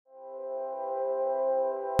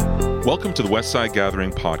Welcome to the Westside Gathering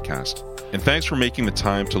podcast, and thanks for making the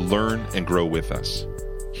time to learn and grow with us.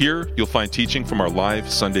 Here, you'll find teaching from our live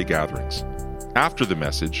Sunday gatherings. After the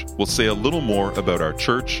message, we'll say a little more about our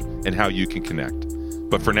church and how you can connect.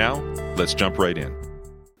 But for now, let's jump right in.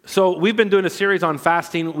 So we've been doing a series on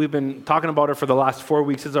fasting. We've been talking about it for the last 4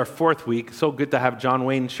 weeks. This is our fourth week. So good to have John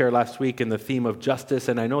Wayne share last week in the theme of justice.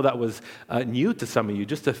 And I know that was new to some of you,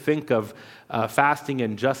 just to think of fasting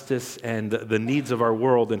and justice and the needs of our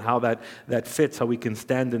world and how that fits, how we can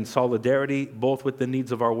stand in solidarity, both with the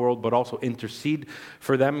needs of our world, but also intercede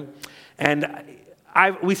for them. And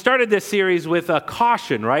we started this series with a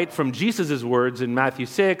caution, right, from Jesus' words in Matthew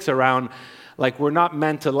 6 around, like, we're not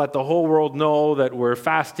meant to let the whole world know that we're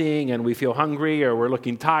fasting and we feel hungry or we're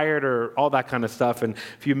looking tired or all that kind of stuff. And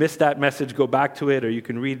if you missed that message, go back to it, or you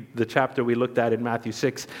can read the chapter we looked at in Matthew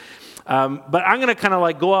 6. But I'm going to kind of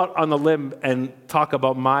like go out on the limb and talk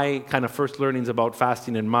about my kind of first learnings about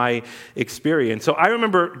fasting and my experience. So I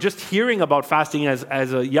remember just hearing about fasting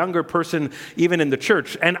as a younger person, even in the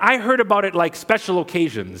church. And I heard about it like special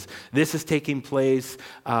occasions. This is taking place.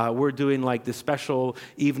 We're doing like this special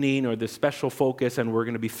evening or this special focus, and we're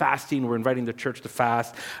going to be fasting. We're inviting the church to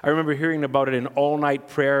fast. I remember hearing about it in all-night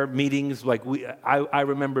prayer meetings. Like I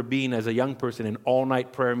remember being as a young person in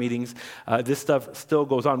all-night prayer meetings. This stuff still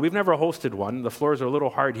goes on. We've never hosted one. The floors are a little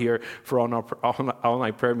hard here for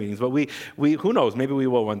all-night prayer meetings, but we who knows, maybe we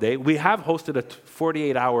will one day. We have hosted a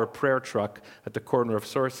 48-hour prayer truck at the corner of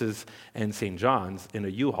Sources and St. John's in a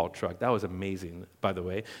U-Haul truck. That was amazing, by the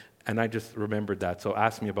way. And I just remembered that. So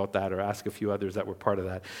ask me about that, or ask a few others that were part of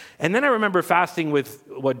that. And then I remember fasting with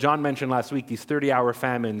what John mentioned last week, these 30-hour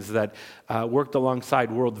famines that worked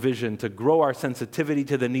alongside World Vision to grow our sensitivity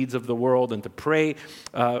to the needs of the world and to pray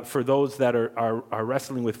for those that are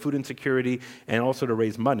wrestling with food insecurity, and also to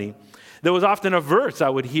raise money. There was often a verse I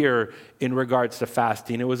would hear in regards to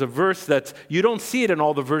fasting. It was a verse that you don't see it in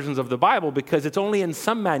all the versions of the Bible because it's only in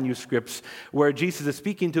some manuscripts where Jesus is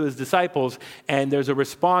speaking to his disciples and there's a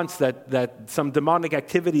response that some demonic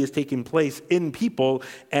activity is taking place in people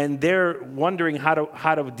and they're wondering how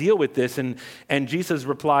to deal with this. And Jesus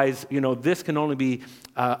replies, this can only be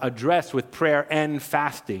addressed with prayer and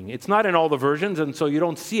fasting. It's not in all the versions, and so you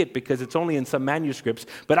don't see it because it's only in some manuscripts.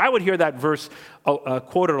 But I would hear that verse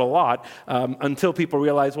quoted a lot until people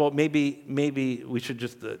realize, well, maybe we should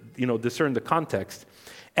just discern the context.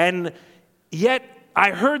 And yet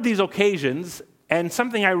I heard these occasions, and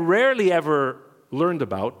something I rarely ever learned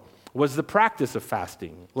about was the practice of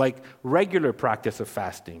fasting, like regular practice of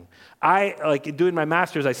fasting. Doing my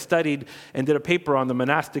master's, I studied and did a paper on the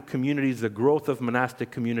monastic communities, the growth of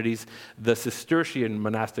monastic communities, the Cistercian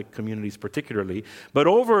monastic communities particularly. But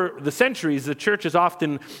over the centuries, the church has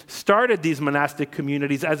often started these monastic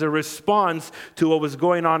communities as a response to what was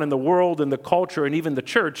going on in the world and the culture and even the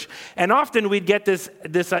church. And often we'd get this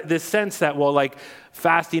sense that,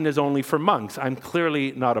 fasting is only for monks. I'm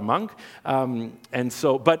clearly not a monk.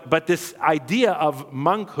 But this idea of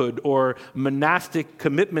monkhood or monastic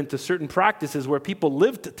commitment to certain practices where people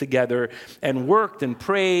lived together and worked and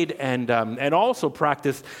prayed and also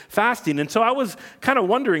practiced fasting. And so I was kind of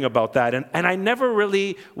wondering about that. And I never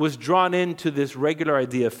really was drawn into this regular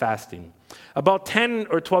idea of fasting. About 10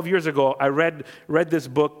 or 12 years ago, I read this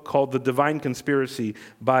book called The Divine Conspiracy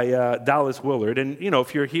by Dallas Willard. And,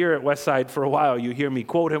 if you're here at Westside for a while, you hear me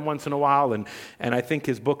quote him once in a while. And I think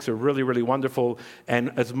his books are really, really wonderful.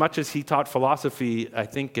 And as much as he taught philosophy, I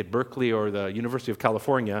think at Berkeley or the University of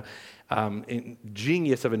California,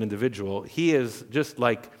 genius of an individual, he is just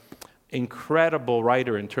like incredible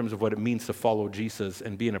writer in terms of what it means to follow Jesus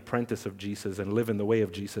and be an apprentice of Jesus and live in the way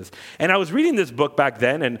of Jesus. And I was reading this book back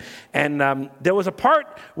then, and there was a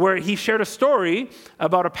part where he shared a story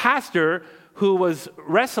about a pastor who was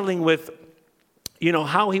wrestling with,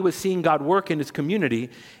 how he was seeing God work in his community.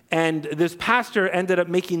 And this pastor ended up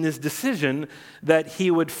making this decision that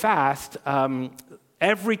he would fast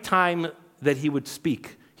every time that he would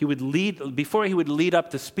speak. Before he would lead up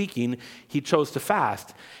to speaking, he chose to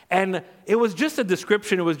fast. And it was just a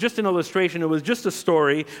description, it was just an illustration, it was just a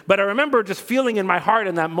story. But I remember just feeling in my heart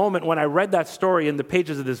in that moment when I read that story in the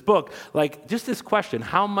pages of this book, like just this question: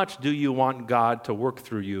 how much do you want God to work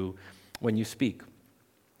through you when you speak?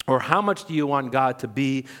 Or how much do you want God to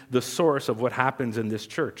be the source of what happens in this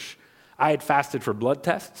church? I had fasted for blood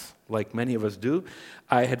tests, like many of us do.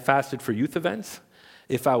 I had fasted for youth events.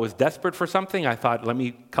 If I was desperate for something, I thought, let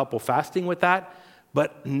me couple fasting with that,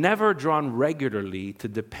 but never drawn regularly to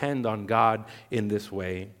depend on God in this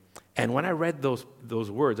way. And when I read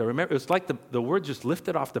those words, I remember it was like the word just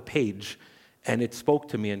lifted off the page and it spoke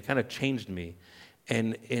to me and kind of changed me.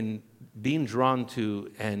 And in being drawn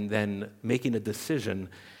to and then making a decision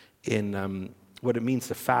in what it means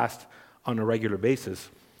to fast on a regular basis.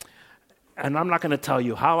 And I'm not going to tell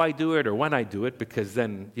you how I do it or when I do it, because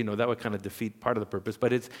then, that would kind of defeat part of the purpose.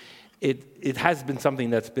 But it has been something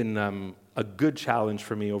that's been a good challenge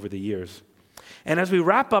for me over the years. And as we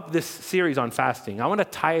wrap up this series on fasting, I want to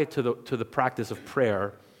tie it to the practice of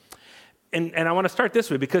prayer. And I want to start this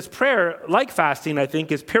way, because prayer, like fasting, I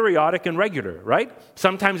think, is periodic and regular, right?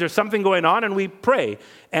 Sometimes there's something going on and we pray.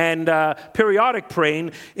 And periodic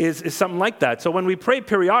praying is something like that. So when we pray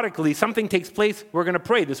periodically, something takes place, we're going to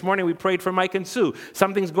pray. This morning we prayed for Mike and Sue.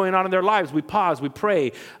 Something's going on in their lives. We pause, we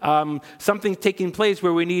pray. Something's taking place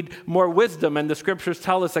where we need more wisdom, and the scriptures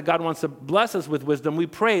tell us that God wants to bless us with wisdom. We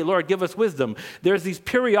pray, Lord, give us wisdom. There's these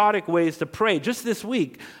periodic ways to pray. Just this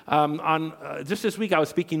week, I was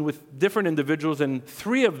speaking with different individuals, and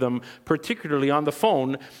 3 of them particularly on the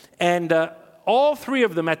phone, and all 3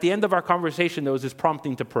 of them, at the end of our conversation, there was this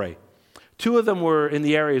prompting to pray. 2 of them were in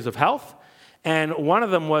the areas of health, and one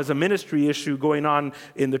of them was a ministry issue going on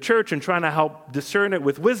in the church and trying to help discern it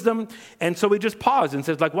with wisdom. And so we just paused and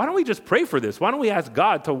said, why don't we just pray for this? Why don't we ask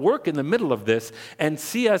God to work in the middle of this and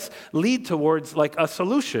see us lead towards a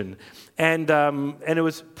solution? And it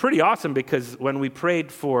was pretty awesome, because when we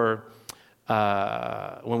prayed for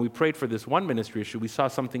this one ministry issue, we saw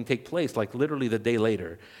something take place literally the day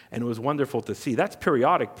later, and it was wonderful to see. That's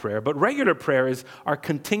periodic prayer, but regular prayer is our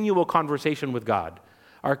continual conversation with God,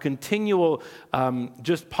 our continual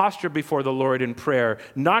just posture before the Lord in prayer,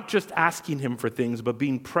 not just asking Him for things, but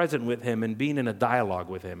being present with Him and being in a dialogue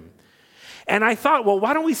with Him. And I thought,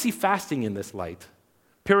 why don't we see fasting in this light?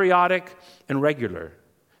 Periodic and regular.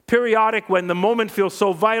 Periodic when the moment feels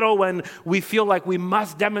so vital, when we feel like we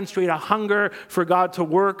must demonstrate a hunger for God to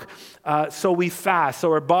work, so we fast,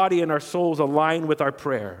 so our body and our souls align with our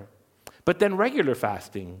prayer. But then regular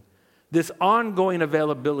fasting, this ongoing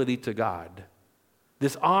availability to God,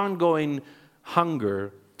 this ongoing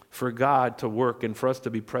hunger for God to work and for us to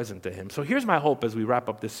be present to Him. So here's my hope as we wrap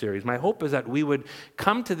up this series. My hope is that we would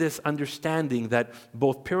come to this understanding that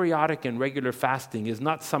both periodic and regular fasting is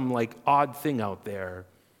not some odd thing out there,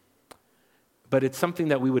 but it's something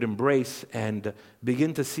that we would embrace and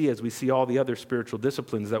begin to see as we see all the other spiritual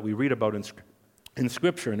disciplines that we read about in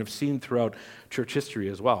Scripture and have seen throughout church history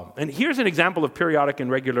as well. And here's an example of periodic and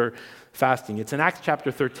regular fasting. It's in Acts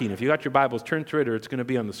chapter 13. If you got your Bibles, turn to it, or it's going to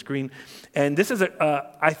be on the screen. And this is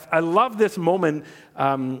I love this moment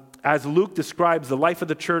as Luke describes the life of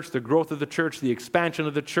the church, the growth of the church, the expansion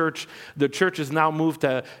of the church. The church is now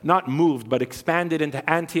but expanded into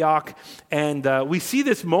Antioch. And we see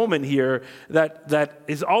this moment here that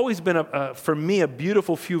has always been, for me, a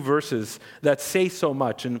beautiful few verses that say so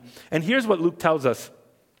much. And here's what Luke tells us.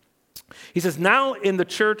 He says, now in the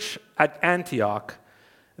church at Antioch,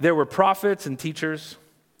 there were prophets and teachers,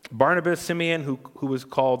 Barnabas, Simeon, who was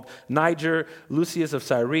called Niger, Lucius of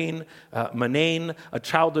Cyrene, Manaen, a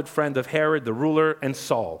childhood friend of Herod the ruler, and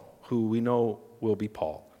Saul, who we know will be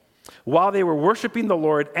Paul. While they were worshiping the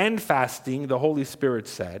Lord and fasting, the Holy Spirit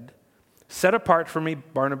said, set apart for me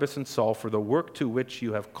Barnabas and Saul for the work to which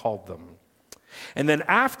you have called them. And then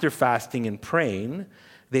after fasting and praying,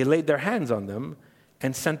 they laid their hands on them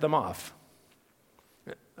and sent them off.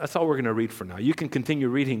 That's all we're going to read for now. You can continue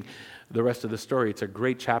reading the rest of the story. It's a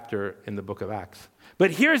great chapter in the book of Acts. But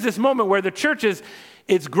here's this moment where the church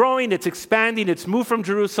it's growing, it's expanding, it's moved from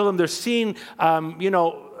Jerusalem. They're seeing,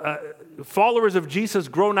 followers of Jesus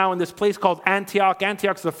grow now in this place called Antioch.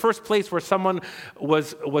 Antioch's the first place where someone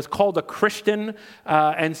was called a Christian,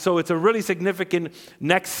 and so it's a really significant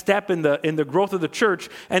next step in the growth of the church.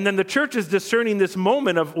 And then the church is discerning this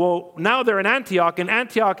moment of, now they're in Antioch, and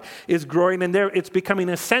Antioch is growing, and it's becoming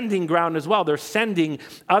a sending ground as well. They're sending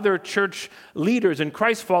other church leaders and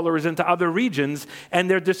Christ followers into other regions, and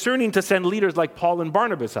they're discerning to send leaders like Paul and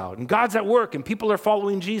Barnabas out. And God's at work, and people are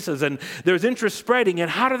following Jesus, and there's interest spreading. And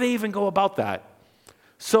how do they even go about that?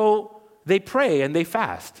 So they pray and they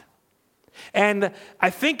fast. And I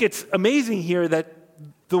think it's amazing here that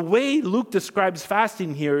the way Luke describes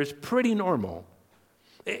fasting here is pretty normal.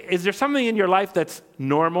 Is there something in your life that's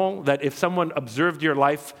normal, that if someone observed your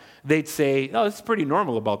life, they'd say, oh, this is pretty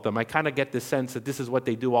normal about them. I kind of get this sense that this is what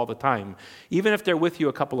they do all the time, even if they're with you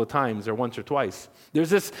a couple of times or once or twice.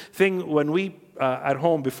 There's this thing when we, at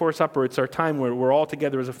home, before supper, it's our time where we're all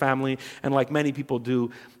together as a family, and like many people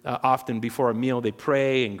do, often before a meal, they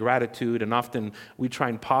pray in gratitude, and often we try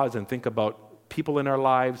and pause and think about people in our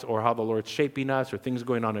lives or how the Lord's shaping us or things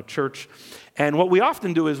going on at church. And what we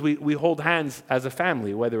often do is we hold hands as a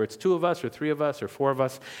family, whether it's 2 of us or 3 of us or 4 of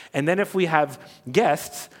us. And then if we have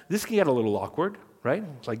guests, this can get a little awkward. right?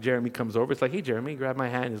 It's like Jeremy comes over. It's like, hey, Jeremy, grab my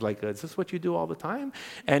hand. He's like, is this what you do all the time?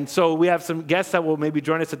 And so we have some guests that will maybe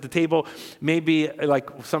join us at the table. Maybe like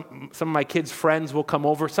some of my kids' friends will come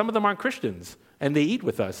over. Some of them aren't Christians, and they eat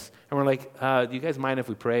with us. And we're like, do you guys mind if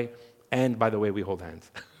we pray? And by the way, we hold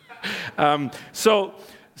hands.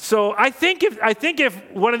 So I think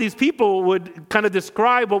if one of these people would kind of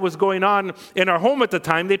describe what was going on in our home at the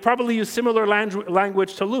time, they'd probably use similar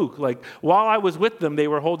language to Luke. Like, while I was with them, they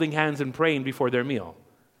were holding hands and praying before their meal.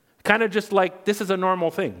 Kind of just like, this is a normal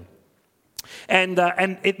thing. And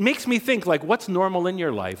it makes me think, like, what's normal in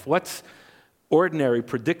your life? What's ordinary,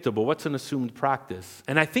 predictable? What's an assumed practice?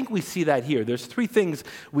 And I think we see that here. There's three things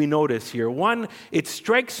we notice here. One, it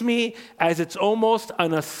strikes me as it's almost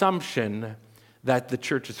an assumption that the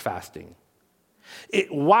church is fasting.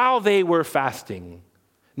 While they were fasting,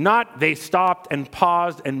 not they stopped and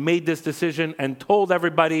paused and made this decision and told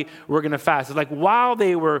everybody we're going to fast. It's like while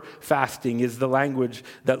they were fasting is the language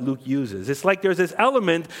that Luke uses. It's like there's this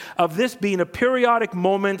element of this being a periodic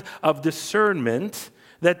moment of discernment,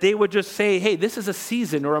 that they would just say, hey, this is a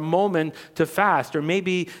season or a moment to fast, or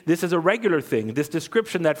maybe this is a regular thing. This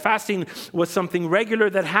description that fasting was something regular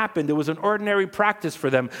that happened. It was an ordinary practice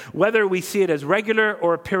for them. Whether we see it as regular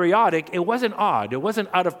or periodic, it wasn't odd. It wasn't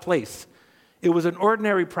out of place. It was an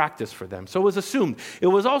ordinary practice for them. So it was assumed. It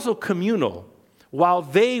was also communal while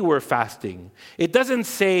they were fasting. It doesn't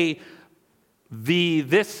say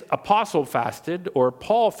this apostle fasted, or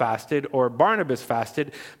Paul fasted, or Barnabas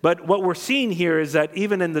fasted. But what we're seeing here is that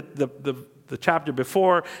even in the chapter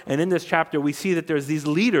before and in this chapter, we see that there's these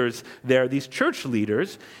leaders there, these church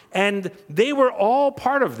leaders, and they were all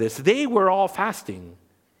part of this. They were all fasting.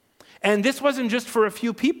 And this wasn't just for a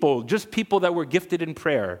few people, just people that were gifted in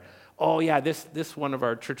prayer. Oh yeah, this one of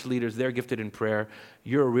our church leaders, they're gifted in prayer.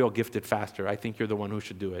 You're a real gifted faster. I think you're the one who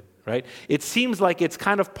should do it, right? It seems like it's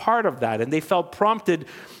kind of part of that, and they felt prompted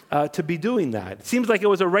to be doing that. It seems like it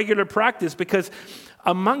was a regular practice because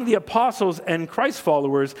among the apostles and Christ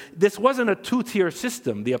followers, this wasn't a two-tier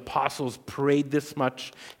system. The apostles prayed this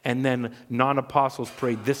much, and then non-apostles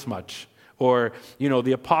prayed this much. Or,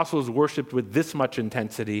 the apostles worshiped with this much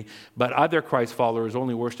intensity, but other Christ followers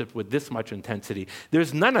only worshiped with this much intensity.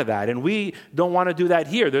 There's none of that, and we don't want to do that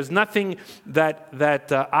here. There's nothing that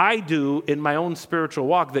I do in my own spiritual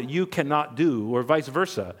walk that you cannot do, or vice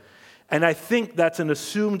versa. And I think that's an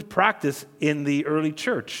assumed practice in the early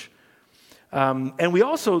church. And we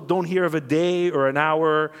also don't hear of a day or an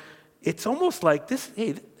hour. It's almost like this,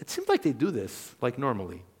 hey, it seems like they do this, like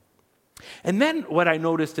normally. And then what I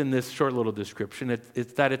noticed in this short little description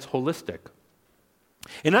is that it's holistic.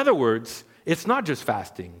 In other words, it's not just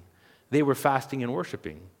fasting. They were fasting and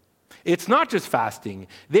worshiping. It's not just fasting.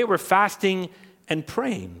 They were fasting and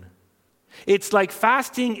praying. It's like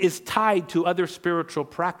fasting is tied to other spiritual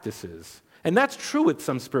practices. And that's true with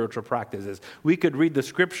some spiritual practices. We could read the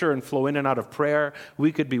scripture and flow in and out of prayer.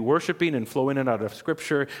 We could be worshiping and flow in and out of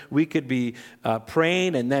scripture. We could be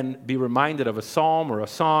praying and then be reminded of a psalm or a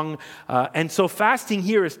song. And so fasting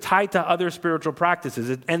here is tied to other spiritual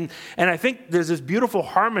practices. And I think there's this beautiful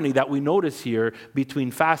harmony that we notice here between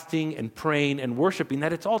fasting and praying and worshiping,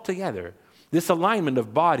 that it's all together. This alignment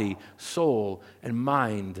of body, soul, and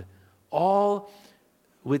mind, all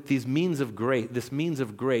with these means of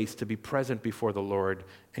grace to be present before the Lord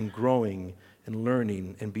and growing and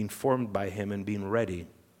learning and being formed by Him and being ready.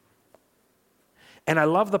 And I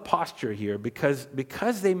love the posture here because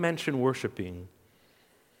they mention worshiping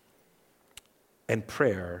and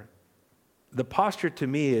prayer. The posture to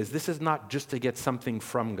me is this is not just to get something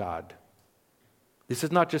from God. This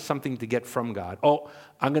is not just something to get from God. Oh,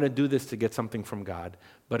 I'm going to do this to get something from God,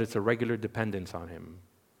 but it's a regular dependence on Him.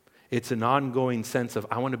 It's an ongoing sense of,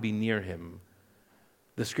 I want to be near Him.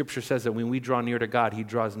 The scripture says that when we draw near to God, He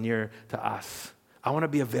draws near to us. I want to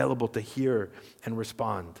be available to hear and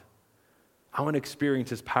respond. I want to experience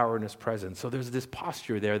His power and His presence. So there's this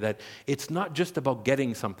posture there that it's not just about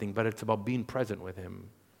getting something, but it's about being present with Him.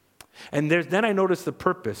 And then I notice the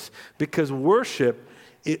purpose, because worship,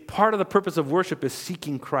 part of the purpose of worship is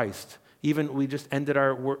seeking Christ. Even we just ended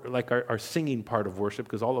our singing part of worship,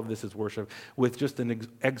 because all of this is worship, with just an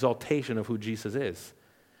exaltation of who Jesus is.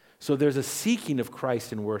 So there's a seeking of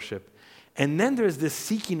Christ in worship. And then there's this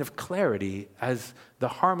seeking of clarity as the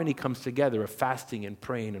harmony comes together of fasting and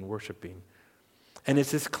praying and worshiping. And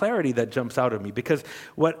it's this clarity that jumps out at me, because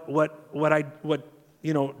what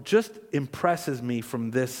just impresses me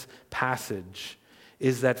from this passage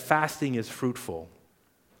is that fasting is fruitful.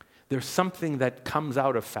 There's something that comes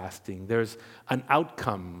out of fasting. There's an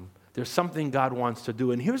outcome There's something God wants to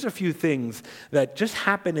do. And here's a few things that just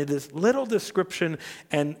happen in this little description.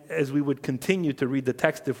 And as we would continue to read the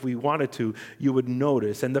text, if we wanted to, you would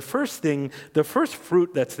notice. And the first thing, the first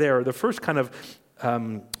fruit that's there, the first kind of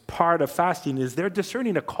part of fasting is they're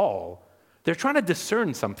discerning a call. They're trying to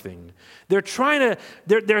discern something. They're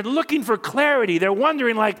looking for clarity. They're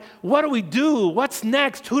wondering, like, what do we do? What's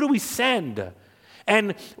next? Who do we send?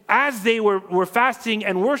 And as they were fasting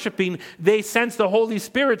and worshiping, they sensed the Holy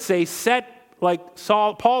Spirit say, set like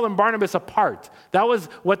Paul and Barnabas apart. That was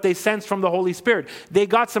what they sensed from the Holy Spirit. They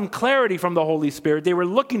got some clarity from the Holy Spirit. They were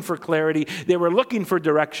looking for clarity. They were looking for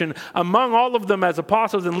direction. Among all of them as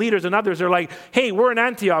apostles and leaders and others, they're like, hey, we're in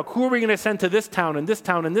Antioch. Who are we going to send to this town and this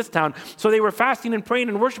town and this town? So they were fasting and praying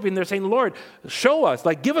and worshiping. They're saying, Lord, show us,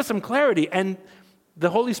 like give us some clarity. And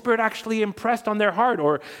the Holy Spirit actually impressed on their heart,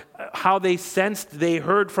 or how they sensed they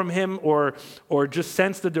heard from him, or just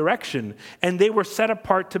sensed the direction. And they were set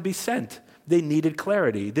apart to be sent. They needed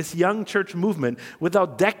clarity. This young church movement,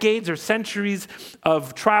 without decades or centuries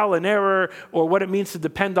of trial and error, or what it means to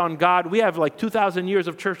depend on God, we have like 2,000 years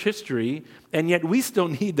of church history, and yet we still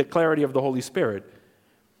need the clarity of the Holy Spirit.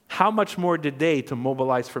 How much more did they to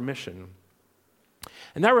mobilize for mission?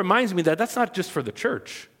 And that reminds me that that's not just for the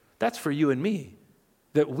church. That's for you and me.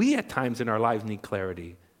 That we at times in our lives need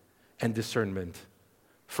clarity and discernment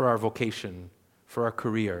for our vocation, for our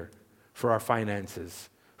career, for our finances,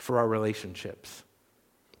 for our relationships.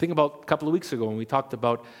 Think about a couple of weeks ago when we talked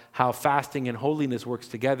about how fasting and holiness works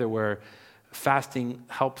together, where fasting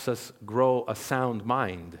helps us grow a sound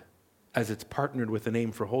mind as it's partnered with an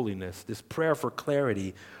aim for holiness, this prayer for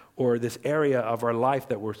clarity, or this area of our life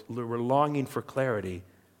that we're longing for clarity.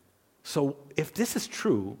 So if this is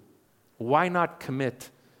true, why not commit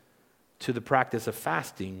to the practice of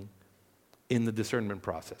fasting in the discernment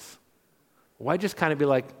process? Why just kind of be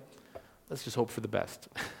like, let's just hope for the best?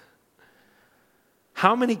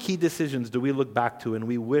 How many key decisions do we look back to and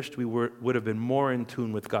we wished we would have been more in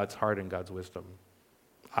tune with God's heart and God's wisdom?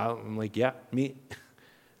 I'm like, yeah, me.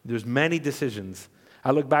 There's many decisions.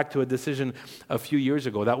 I look back to a decision a few years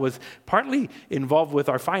ago that was partly involved with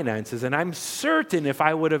our finances, and I'm certain if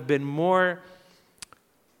I would have been more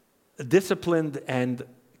disciplined and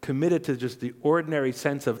committed to just the ordinary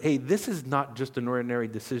sense of, hey, this is not just an ordinary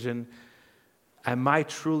decision. Am I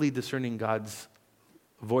truly discerning God's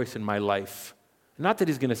voice in my life? Not that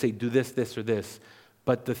he's going to say, do this, this, or this,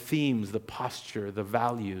 but the themes, the posture, the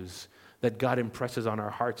values that God impresses on our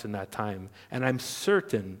hearts in that time. And I'm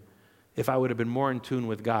certain if I would have been more in tune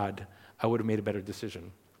with God, I would have made a better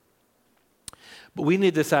decision. But we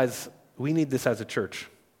need this as a church.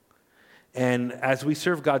 And as we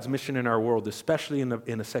serve God's mission in our world, especially in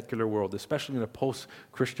a secular world, especially in a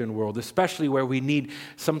post-Christian world, especially where we need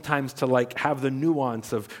sometimes to like have the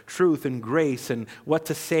nuance of truth and grace and what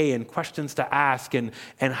to say and questions to ask and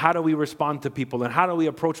how do we respond to people and how do we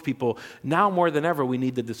approach people, now more than ever we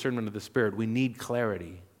need the discernment of the Spirit. We need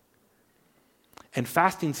clarity. And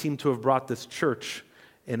fasting seemed to have brought this church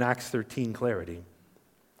in Acts 13 clarity.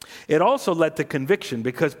 It also led to conviction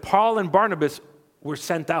because Paul and Barnabas were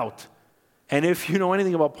sent out. And if you know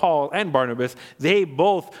anything about Paul and Barnabas, they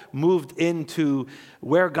both moved into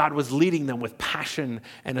where God was leading them with passion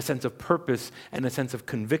and a sense of purpose and a sense of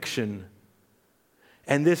conviction.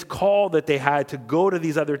 And this call that they had to go to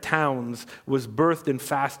these other towns was birthed in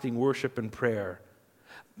fasting, worship, and prayer.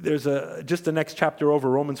 There's just the next chapter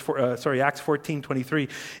over, Acts 14:23.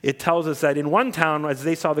 It tells us that in one town, as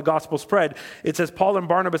they saw the gospel spread, it says Paul and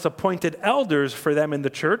Barnabas appointed elders for them in the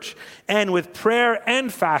church, and with prayer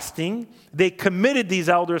and fasting, they committed these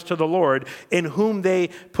elders to the Lord, in whom they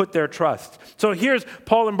put their trust. So here's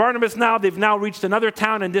Paul and Barnabas now. They've now reached another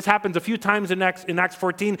town, and this happens a few times in Acts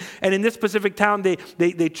 14. And in this specific town,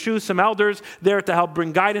 they choose some elders there to help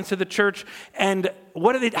bring guidance to the church. And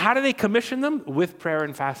how do they commission them? With prayer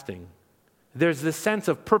and fasting. There's this sense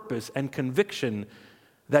of purpose and conviction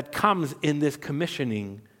that comes in this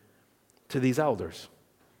commissioning to these elders.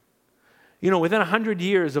 You know, within 100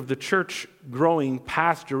 years of the church growing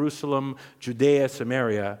past Jerusalem, Judea,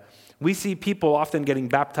 Samaria, we see people often getting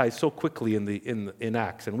baptized so quickly in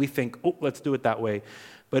Acts, and we think, oh, let's do it that way.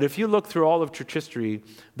 But if you look through all of church history,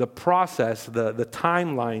 the process, the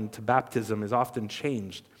timeline to baptism is often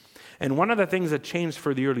changed. And one of the things that changed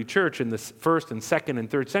for the early church in the first and second and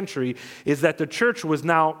third century is that the church was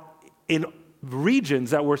now in regions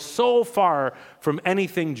that were so far from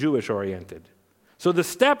anything Jewish-oriented. So the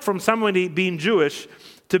step from somebody being Jewish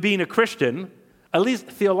to being a Christian, at least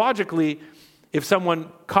theologically, if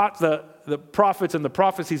someone caught the prophets and the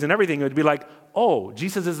prophecies and everything, it would be like, oh,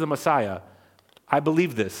 Jesus is the Messiah. I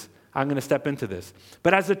believe this. I'm going to step into this.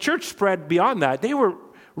 But as the church spread beyond that, they were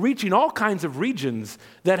reaching all kinds of regions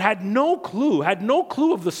that had no clue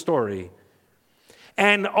of the story.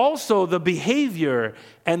 And also the behavior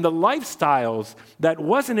and the lifestyles that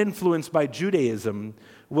wasn't influenced by Judaism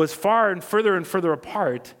was far and further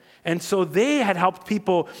apart. And so they had helped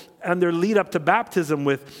people on their lead up to baptism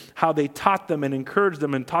with how they taught them and encouraged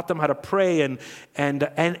them and taught them how to pray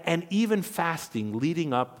and even fasting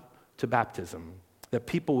leading up to baptism. That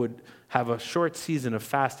people would have a short season of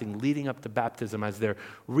fasting leading up to baptism as they're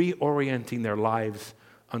reorienting their lives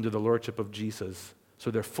under the lordship of Jesus. So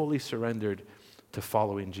they're fully surrendered to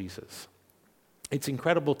following Jesus. It's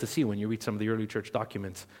incredible to see when you read some of the early church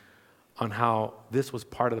documents on how this was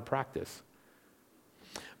part of the practice.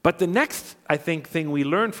 But the next, I think, thing we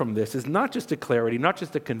learn from this is not just a clarity, not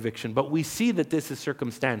just a conviction, but we see that this is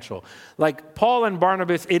circumstantial. Like Paul and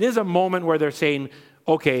Barnabas, it is a moment where they're saying,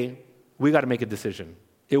 okay, we got to make a decision.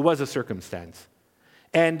 It was a circumstance.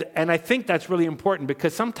 And I think that's really important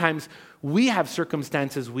because sometimes we have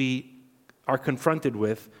circumstances we are confronted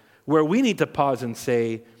with where we need to pause and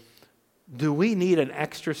say, do we need an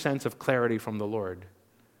extra sense of clarity from the Lord?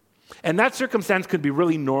 And that circumstance could be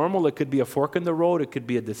really normal. It could be a fork in the road. It could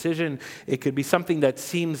be a decision. It could be something that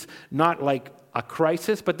seems not like a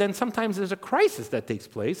crisis, but then sometimes there's a crisis that takes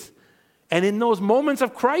place. And in those moments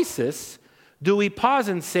of crisis, do we pause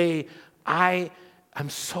and say, I'm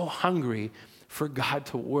so hungry for God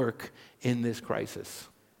to work in this crisis?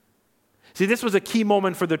 See, this was a key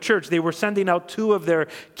moment for the church. They were sending out two of their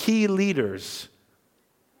key leaders.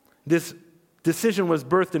 This decision was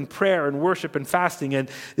birthed in prayer and worship and fasting, and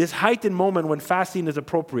this heightened moment when fasting is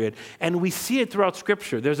appropriate. And we see it throughout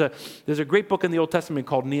Scripture. There's a great book in the Old Testament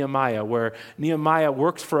called Nehemiah, where Nehemiah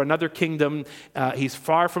works for another kingdom. He's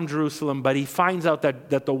far from Jerusalem, but he finds out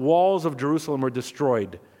that the walls of Jerusalem were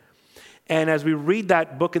destroyed. And as we read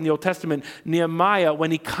that book in the Old Testament, Nehemiah,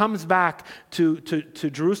 when he comes back to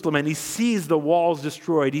Jerusalem and he sees the walls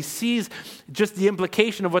destroyed, he sees just the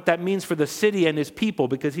implication of what that means for the city and his people,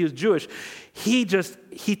 because he was Jewish. He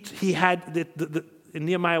had, in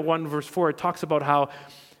Nehemiah 1 verse 4, it talks about how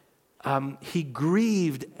he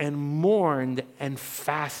grieved and mourned and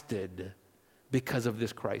fasted because of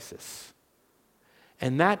this crisis.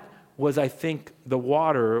 And that was, I think, the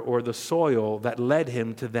water or the soil that led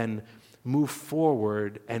him to then move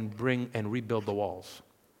forward and rebuild the walls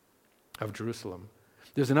of Jerusalem.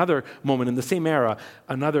 There's another moment in the same era,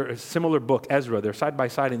 another similar book, Ezra. They're side by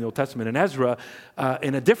side in the Old Testament. And Ezra,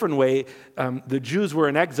 in a different way, the Jews were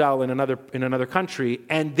in exile in another country,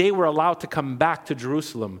 and they were allowed to come back to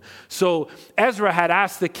Jerusalem. So Ezra had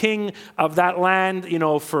asked the king of that land,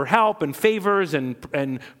 for help and favors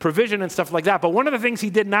and provision and stuff like that. But one of the things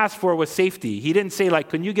he didn't ask for was safety. He didn't say,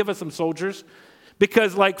 can you give us some soldiers?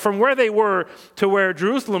 Because from where they were to where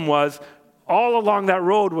Jerusalem was, all along that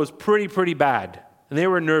road was pretty bad. And they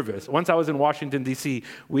were nervous. Once I was in Washington, D.C.,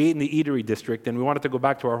 we ate in the eatery district, and we wanted to go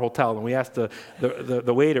back to our hotel. And we asked the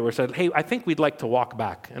waiter, we said, hey, I think we'd like to walk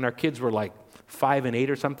back. And our kids were 5 and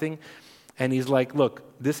 8 or something. And he's like, look,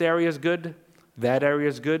 this area is good, that area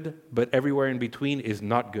is good, but everywhere in between is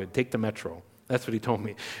not good. Take the metro. That's what he told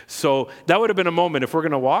me. So that would have been a moment. If we're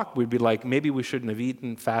going to walk, we'd be like, maybe we shouldn't have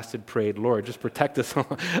eaten, fasted, prayed. Lord, just protect us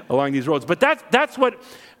along these roads. But that's what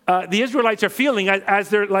the Israelites are feeling as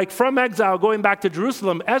they're from exile going back to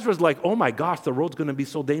Jerusalem. Ezra's like, oh my gosh, the road's going to be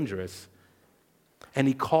so dangerous. And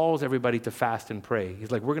he calls everybody to fast and pray. He's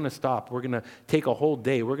like, we're going to stop. We're going to take a whole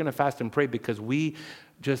day. We're going to fast and pray because we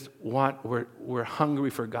just we're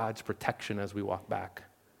hungry for God's protection as we walk back.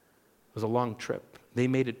 It was a long trip. They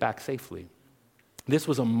made it back safely. This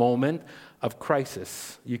was a moment of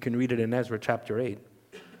crisis. You can read it in Ezra chapter 8.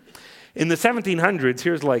 In the 1700s,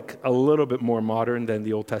 here's a little bit more modern than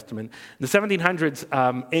the Old Testament. In the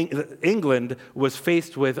 1700s, England was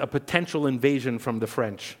faced with a potential invasion from the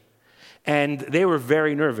French. And they were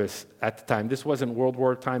very nervous at the time. This wasn't World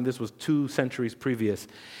War time. This was 2 centuries previous.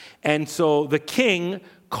 And so the king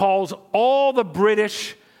calls all the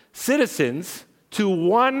British citizens to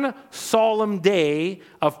one solemn day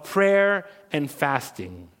of prayer and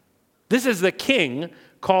fasting. This is the king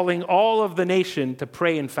calling all of the nation to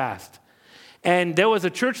pray and fast. And there was a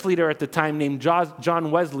church leader at the time named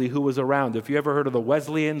John Wesley who was around. If you ever heard of the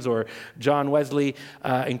Wesleyans or John Wesley,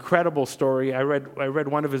 incredible story. I read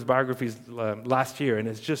one of his biographies last year, and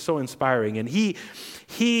it's just so inspiring. And he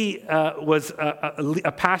was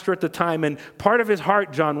a pastor at the time, and part of his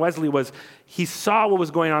heart, John Wesley, was he saw what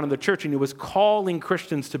was going on in the church, and he was calling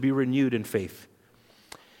Christians to be renewed in faith.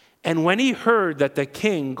 And when he heard that the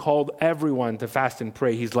king called everyone to fast and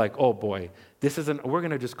pray, he's like, oh boy, we're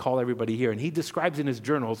going to just call everybody here. And he describes in his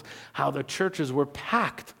journals how the churches were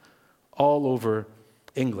packed all over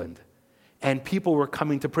England. and people were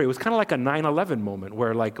coming to pray. It was kind of like a 9/11 moment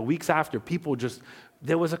where like weeks after,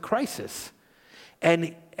 there was a crisis.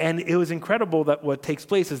 And it was incredible that what takes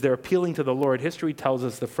place is they're appealing to the Lord. History tells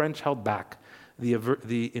us the French held back.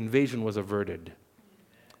 The invasion was averted,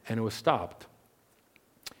 and it was stopped.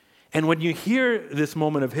 And when you hear this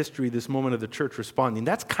moment of history, this moment of the church responding,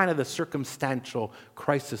 that's kind of the circumstantial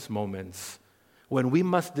crisis moments when we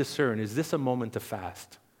must discern, is this a moment to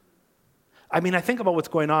fast? I mean, I think about what's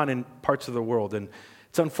going on in parts of the world, and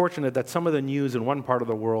it's unfortunate that some of the news in one part of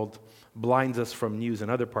the world blinds us from news in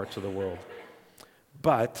other parts of the world.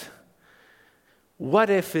 But what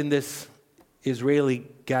if in this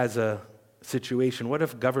Israeli-Gaza situation, what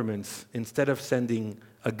if governments, instead of sending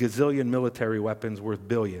a gazillion military weapons worth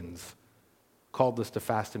billions, called us to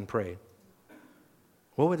fast and pray?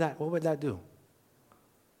 What would that do?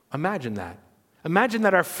 Imagine that. Imagine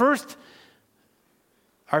that our first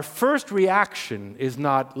reaction is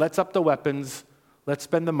not, let's up the weapons, let's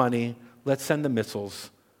spend the money, let's send the missiles,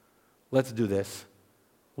 let's do this.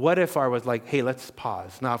 What if I was like, hey, let's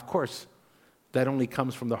pause? Now, of course, that only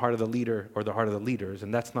comes from the heart of the leader or the heart of the leaders,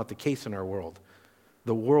 and that's not the case in our world.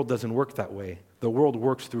 The world doesn't work that way. The world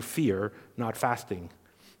works through fear, not fasting.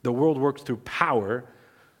 The world works through power,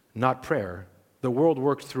 not prayer. The world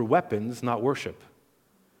works through weapons, not worship.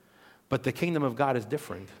 But the kingdom of God is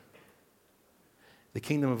different. The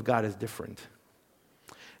kingdom of God is different.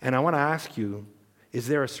 And I want to ask you, is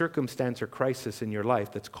there a circumstance or crisis in your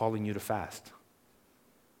life that's calling you to fast?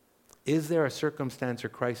 Is there a circumstance or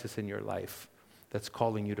crisis in your life that's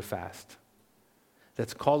calling you to fast?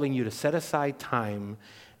 That's calling you to set aside time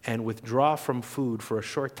and withdraw from food for a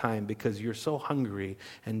short time because you're so hungry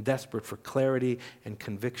and desperate for clarity and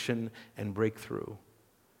conviction and breakthrough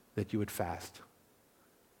that you would fast?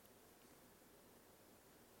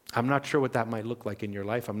 I'm not sure what that might look like in your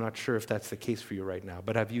life. I'm not sure if that's the case for you right now.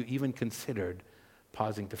 But have you even considered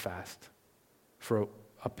pausing to fast for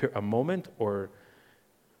a moment or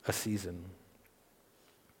a season?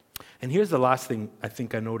 And here's the last thing I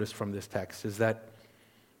think I noticed from this text is that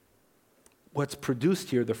what's produced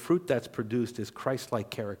here, the fruit that's produced, is Christ-like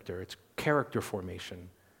character. It's character formation.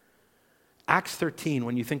 Acts 13,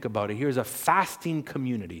 when you think about it, here's a fasting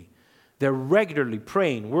community. They're regularly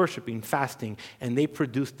praying, worshiping, fasting, and they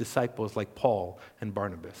produced disciples like Paul and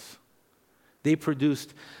Barnabas. They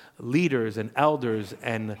produced leaders and elders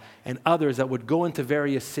and others that would go into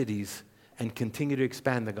various cities and continue to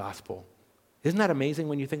expand the gospel. Isn't that amazing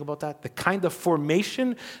when you think about that? The kind of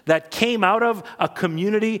formation that came out of a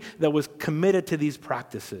community that was committed to these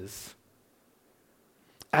practices.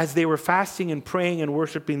 As they were fasting and praying and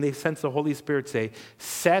worshiping, they sensed the Holy Spirit say,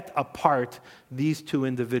 set apart these two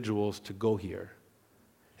individuals to go here.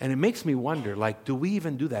 And it makes me wonder, do we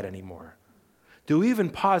even do that anymore? Do we even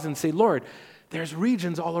pause and say, Lord, there's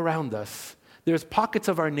regions all around us. There's pockets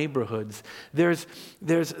of our neighborhoods. There's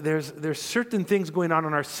certain things going on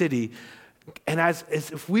in our city. And as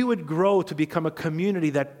if we would grow to become a community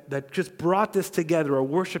that just brought this together, a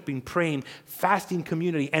worshiping, praying, fasting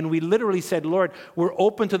community, and we literally said, Lord, we're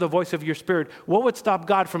open to the voice of your Spirit, what would stop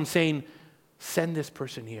God from saying, send this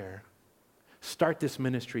person here, start this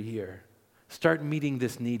ministry here, start meeting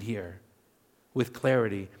this need here with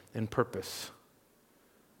clarity and purpose?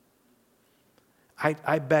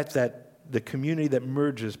 I bet that the community that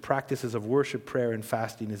merges practices of worship, prayer, and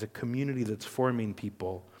fasting is a community that's forming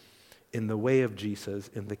people in the way of Jesus,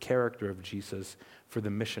 in the character of Jesus, for the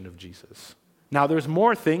mission of Jesus. Now, there's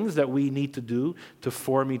more things that we need to do to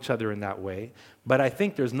form each other in that way, but I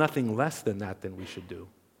think there's nothing less than that than we should do,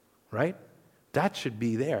 right? That should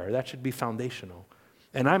be there. That should be foundational.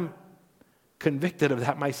 And I'm convicted of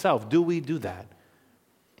that myself. Do we do that?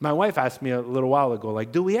 My wife asked me a little while ago,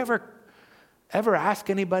 do we ever ask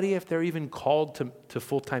anybody if they're even called to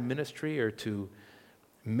full-time ministry or to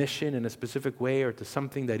mission in a specific way or to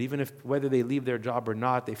something that even if whether they leave their job or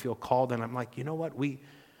not, they feel called? And I'm like, you know what? We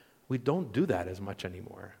don't do that as much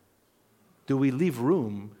anymore. Do we leave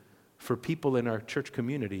room for people in our church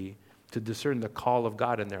community to discern the call of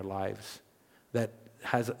God in their lives that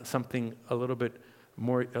has something a little bit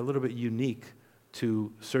unique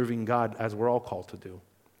to serving God as we're all called to do?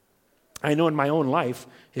 I know in my own life,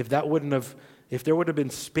 if there would have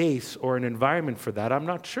been space or an environment for that, I'm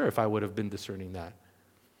not sure if I would have been discerning that.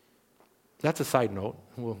 That's a side note.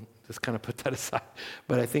 We'll just kind of put that aside.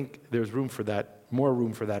 But I think there's room for that, more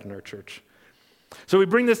room for that in our church. So we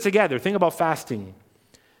bring this together. Think about fasting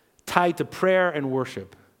tied to prayer and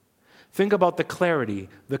worship. Think about the clarity,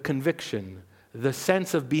 the conviction, the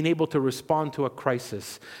sense of being able to respond to a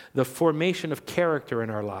crisis, the formation of character in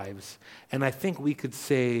our lives. And I think we could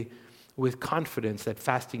say with confidence that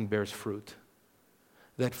fasting bears fruit.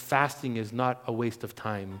 that fasting is not a waste of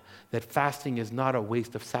time, that fasting is not a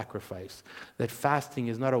waste of sacrifice, that fasting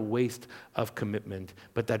is not a waste of commitment,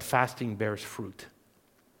 but that fasting bears fruit.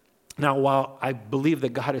 Now, while I believe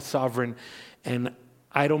that God is sovereign, and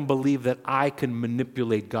I don't believe that I can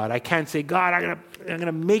manipulate God. I can't say, God, I'm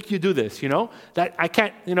gonna make you do this, That I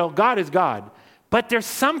can't, God is God. But there's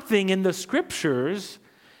something in the scriptures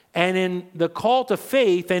and in the call to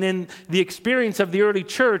faith and in the experience of the early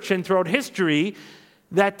church and throughout history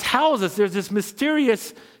that tells us there's this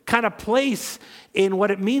mysterious kind of place in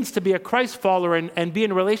what it means to be a Christ follower and be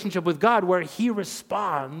in a relationship with God where he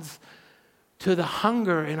responds to the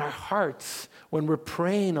hunger in our hearts when we're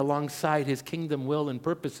praying alongside his kingdom will and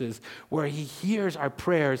purposes, where he hears our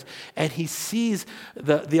prayers and he sees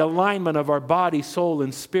the alignment of our body, soul,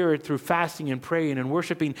 and spirit through fasting and praying and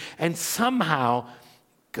worshiping, and somehow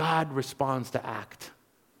God responds to act.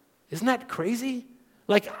 Isn't that crazy?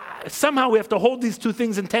 Like somehow we have to hold these two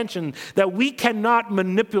things in tension, that we cannot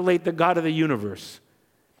manipulate the God of the universe.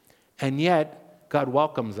 And yet God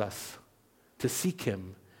welcomes us to seek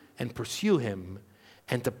him and pursue him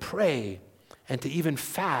and to pray and to even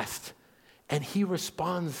fast, and he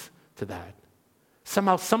responds to that.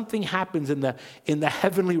 Somehow something happens in the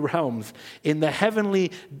heavenly realms, in the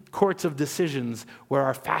heavenly courts of decisions, where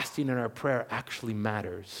our fasting and our prayer actually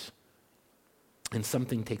matters, and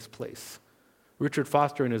something takes place. Richard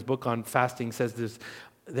Foster, in his book on fasting, says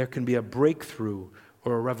there can be a breakthrough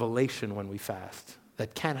or a revelation when we fast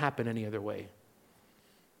that can't happen any other way.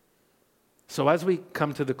 So as we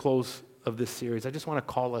come to the close of this series, I just want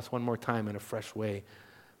to call us one more time in a fresh way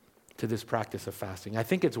to this practice of fasting. I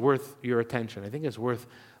think it's worth your attention. I think it's worth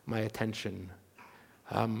my attention.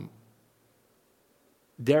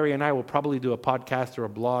 Derry and I will probably do a podcast or a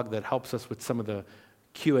blog that helps us with some of the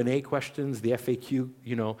Q&A questions, the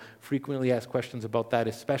FAQ, frequently asked questions about that,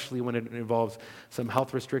 especially when it involves some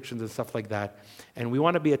health restrictions and stuff like that. And we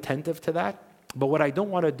want to be attentive to that. But what I don't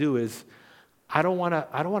want to do is, I don't want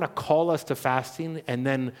to call us to fasting and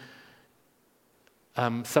then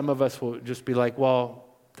some of us will just be like, well,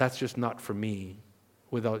 that's just not for me,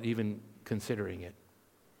 without even considering it.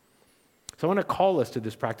 So I want to call us to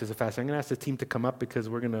this practice of fasting. I'm going to ask the team to come up because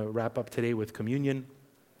we're going to wrap up today with communion.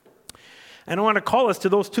 And I want to call us to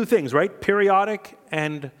those two things, right? Periodic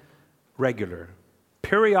and regular.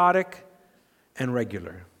 Periodic and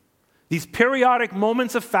regular. These periodic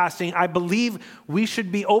moments of fasting, I believe we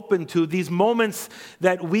should be open to. These moments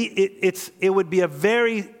that it would be a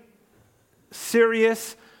very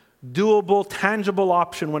serious, doable, tangible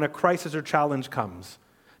option when a crisis or challenge comes.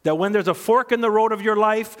 That when there's a fork in the road of your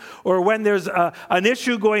life, or when there's an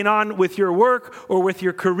issue going on with your work or with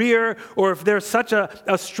your career, or if there's such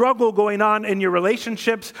a struggle going on in your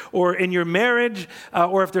relationships or in your marriage,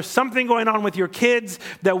 or if there's something going on with your kids,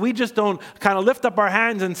 that we just don't kind of lift up our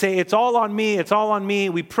hands and say, it's all on me, it's all on me.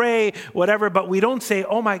 We pray, whatever, but we don't say,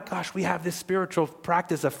 oh my gosh, we have this spiritual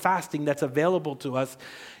practice of fasting that's available to us.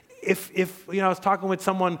 If I was talking with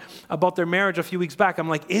someone about their marriage a few weeks back, I'm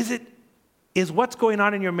like, is what's going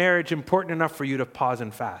on in your marriage important enough for you to pause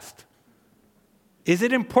and fast? Is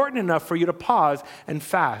it important enough for you to pause and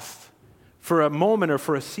fast for a moment or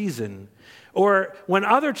for a season? Or when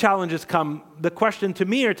other challenges come, the question to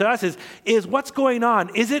me or to us is what's going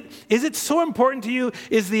on? Is it so important to you?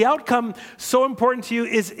 Is the outcome so important to you?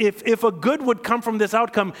 Is if a good would come from this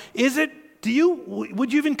outcome,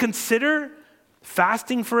 would you even consider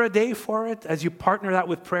fasting for a day for it as you partner that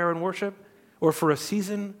with prayer and worship, or for a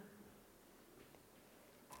season?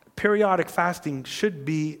 Periodic fasting should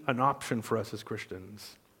be an option for us as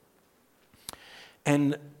Christians.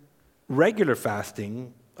 And regular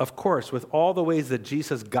fasting, of course, with all the ways that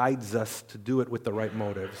Jesus guides us to do it with the right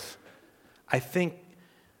motives, I think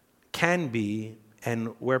can be, and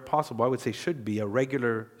where possible, I would say should be, a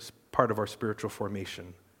regular part of our spiritual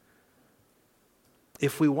formation.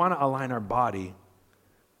 If we want to align our body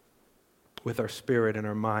with our spirit and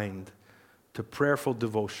our mind to prayerful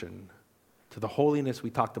devotion, to the holiness we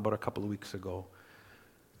talked about a couple of weeks ago,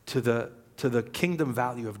 to the kingdom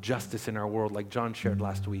value of justice in our world, like John shared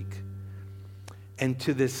last week, and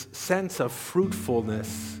to this sense of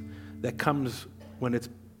fruitfulness that comes when it's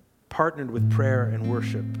partnered with prayer and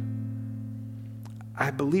worship,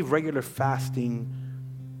 I believe regular fasting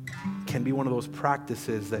can be one of those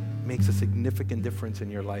practices that makes a significant difference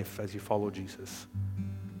in your life as you follow Jesus.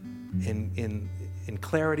 In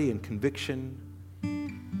clarity and conviction,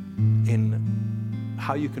 in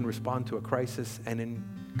how you can respond to a crisis, and in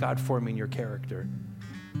God forming your character.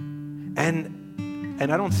 And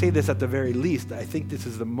I don't say this at the very least, I think this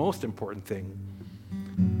is the most important thing,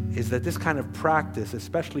 is that this kind of practice,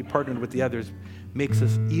 especially partnered with the others, makes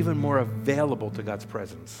us even more available to God's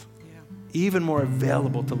presence, even more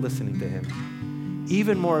available to listening to Him,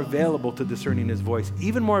 even more available to discerning His voice,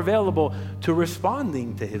 even more available to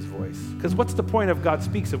responding to His voice. Because what's the point of God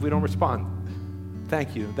speaks if we don't respond?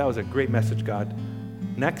 Thank you. That was a great message, God.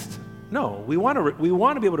 Next? No, we want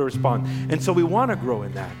to be able to respond. And so we want to grow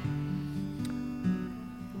in that.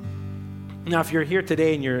 Now, if you're here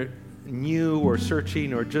today and you're new or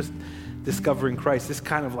searching or just discovering Christ, this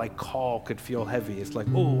kind of like call could feel heavy. It's like,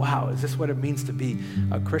 oh, wow, is this what it means to be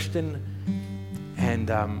a Christian?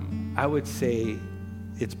 And I would say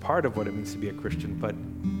it's part of what it means to be a Christian, but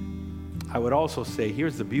I would also say,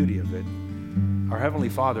 here's the beauty of it. Our Heavenly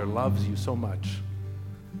Father loves you so much.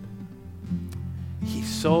 He's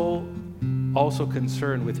so also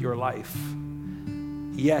concerned with your life.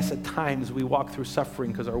 Yes, at times we walk through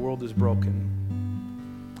suffering because our world is broken.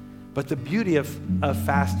 But the beauty of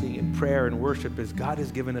fasting and prayer and worship is God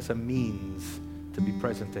has given us a means to be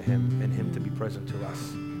present to Him and Him to be present to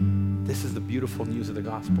us. This is the beautiful news of the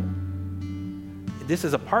gospel. This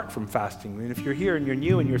is apart from fasting. I mean, if you're here and you're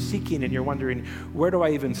new and you're seeking and you're wondering, where do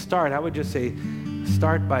I even start? I would just say,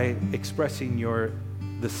 start by expressing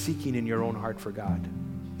the seeking in your own heart for God.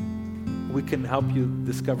 We can help you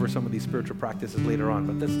discover some of these spiritual practices later on,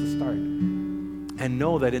 but that's the start. And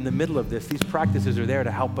know that in the middle of this, these practices are there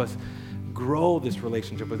to help us grow this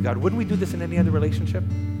relationship with God. Wouldn't we do this in any other relationship?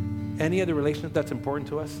 Any other relationship that's important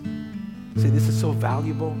to us? Say, this is so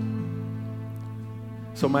valuable.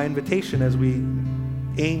 So my invitation as we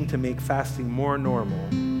aim to make fasting more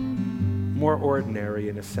normal, more ordinary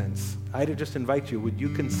in a sense, I'd just invite you, would you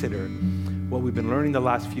consider what we've been learning the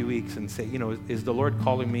last few weeks and say, is the Lord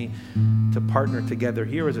calling me to partner together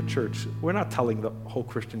here as a church? We're not telling the whole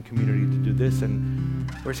Christian community to do this,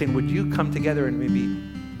 and we're saying, would you come together and maybe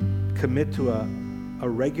commit to a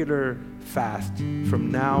regular fast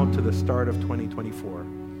from now to the start of 2024?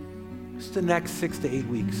 Just the next 6 to 8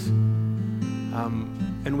 weeks.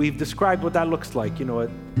 And we've described what that looks like, a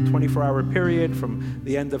 24-hour period from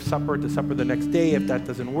the end of supper to supper the next day, if that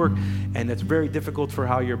doesn't work. And it's very difficult for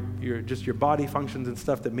how your body functions and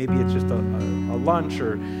stuff, that maybe it's just a lunch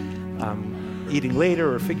or eating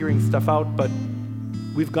later or figuring stuff out. But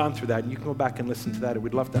we've gone through that, and you can go back and listen to that, and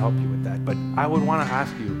we'd love to help you with that. But I would want to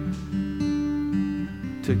ask you,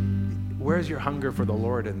 where's your hunger for the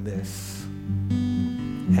Lord in this?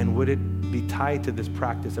 And would it be tied to this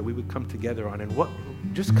practice that we would come together on? And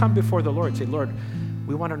just come before the Lord. Say, Lord,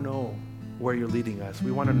 we want to know where you're leading us.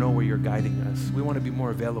 We want to know where you're guiding us. We want to be more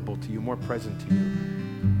available to you, more present to you.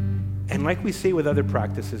 And like we say with other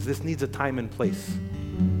practices, this needs a time and place.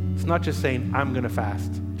 It's not just saying, I'm going to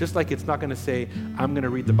fast. Just like it's not going to say, I'm going to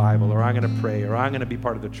read the Bible, or I'm going to pray, or I'm going to be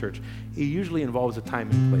part of the church. It usually involves a time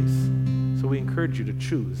and place. So we encourage you to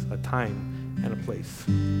choose a time and a place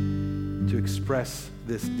to express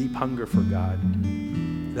this deep hunger for God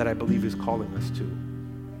that I believe is calling us to,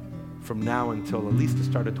 from now until at least the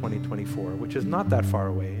start of 2024, which is not that far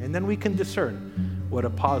away. And then we can discern what a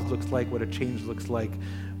pause looks like, what a change looks like,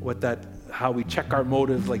 how we check our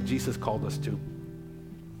motives like Jesus called us to.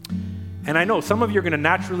 And I know some of you are going to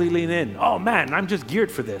naturally lean in. Oh man, I'm just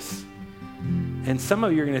geared for this. And some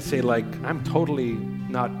of you are going to say like, I'm totally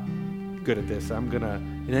not good at this. And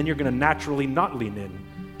then you're going to naturally not lean in.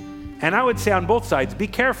 And I would say on both sides, be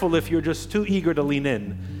careful if you're just too eager to lean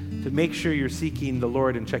in, to make sure you're seeking the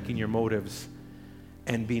Lord and checking your motives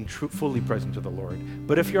and being fully present to the Lord.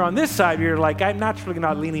 But if you're on this side, you're like, I'm naturally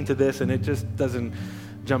not leaning to this and it just doesn't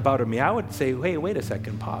jump out at me. I would say, hey, wait a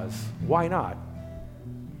second, pause. Why not?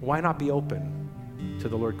 Why not be open to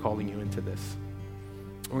the Lord calling you into this?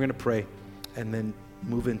 We're going to pray and then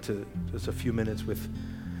move into just a few minutes with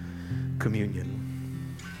communion.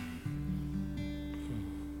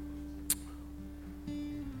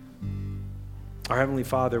 Our Heavenly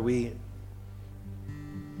Father, we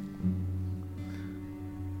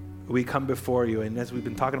come before you, and as we've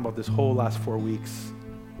been talking about this whole last 4 weeks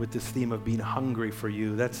with this theme of being hungry for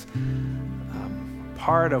you, that's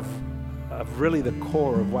part of really the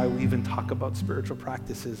core of why we even talk about spiritual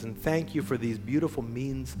practices. And thank you for these beautiful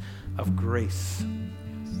means of grace,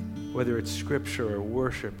 whether it's scripture or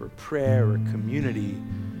worship or prayer or community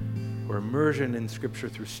or immersion in scripture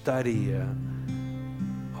through study.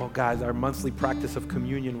 Oh God, our monthly practice of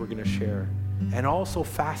communion we're going to share. And also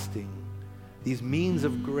fasting, these means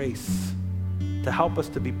of grace to help us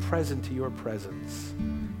to be present to your presence,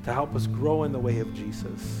 to help us grow in the way of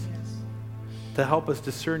Jesus, to help us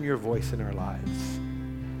discern your voice in our lives,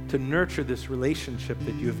 to nurture this relationship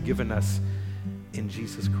that you have given us in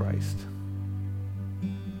Jesus Christ,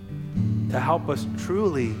 to help us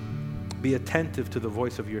truly be attentive to the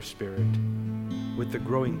voice of your Spirit with the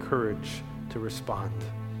growing courage to respond.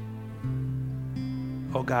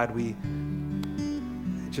 Oh God, we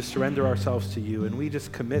just surrender ourselves to you, and we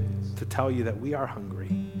just commit to tell you that we are hungry.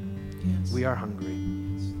 Yes. We are hungry.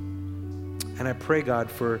 And I pray, God,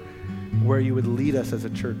 for where you would lead us as a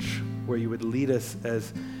church, where you would lead us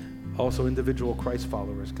as also individual Christ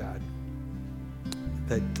followers, God,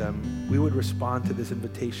 that we would respond to this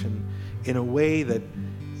invitation in a way that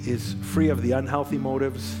is free of the unhealthy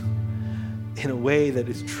motives, in a way that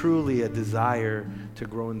is truly a desire to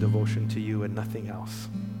grow in devotion to you and nothing else.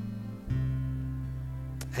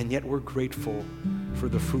 And yet we're grateful for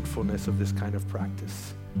the fruitfulness of this kind of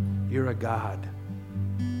practice. You're a God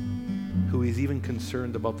who is even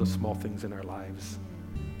concerned about the small things in our lives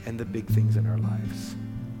and the big things in our lives.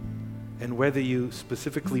 And whether you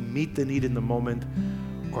specifically meet the need in the moment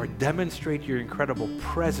or demonstrate your incredible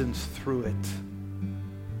presence through it,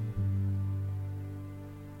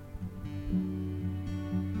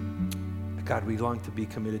 God, we long to be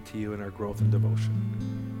committed to you in our growth and devotion.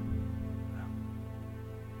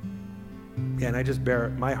 Yeah, and I just bear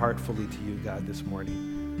my heart fully to you, God, this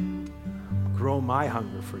morning. Grow my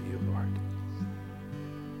hunger for you, Lord.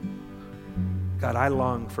 God, I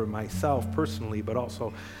long for myself personally, but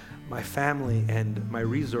also my family and my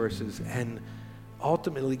resources, and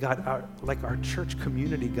ultimately, God, our church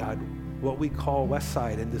community, God, what we call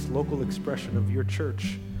Westside and this local expression of your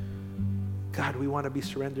church. God, we want to be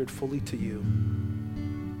surrendered fully to you.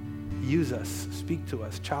 Use us, speak to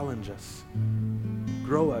us, challenge us,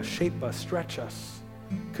 grow us, shape us, stretch us,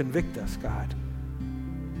 convict us, God,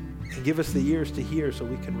 and give us the ears to hear so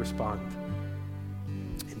we can respond.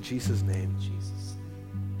 In Jesus' name, Jesus.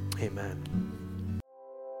 Amen.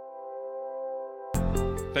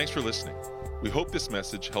 Thanks for listening. We hope this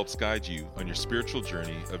message helps guide you on your spiritual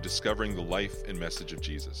journey of discovering the life and message of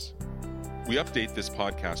Jesus. We update this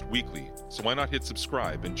podcast weekly, so why not hit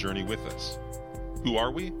subscribe and journey with us? Who are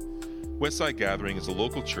we? Westside Gathering is a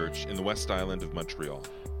local church in the West Island of Montreal.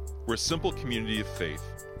 We're a simple community of faith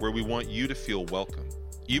where we want you to feel welcome,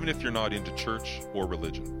 even if you're not into church or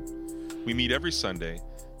religion. We meet every Sunday,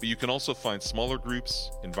 but you can also find smaller groups,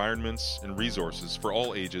 environments, and resources for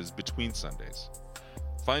all ages between Sundays.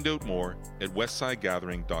 Find out more at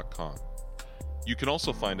westsidegathering.com. You can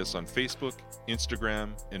also find us on Facebook,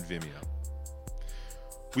 Instagram, and Vimeo.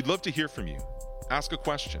 We'd love to hear from you. Ask a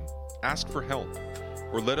question, ask for help,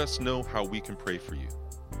 or let us know how we can pray for you.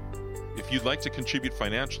 If you'd like to contribute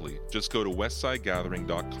financially, just go to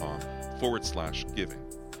westsidegathering.com/giving.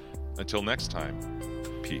 Until next time,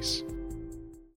 peace.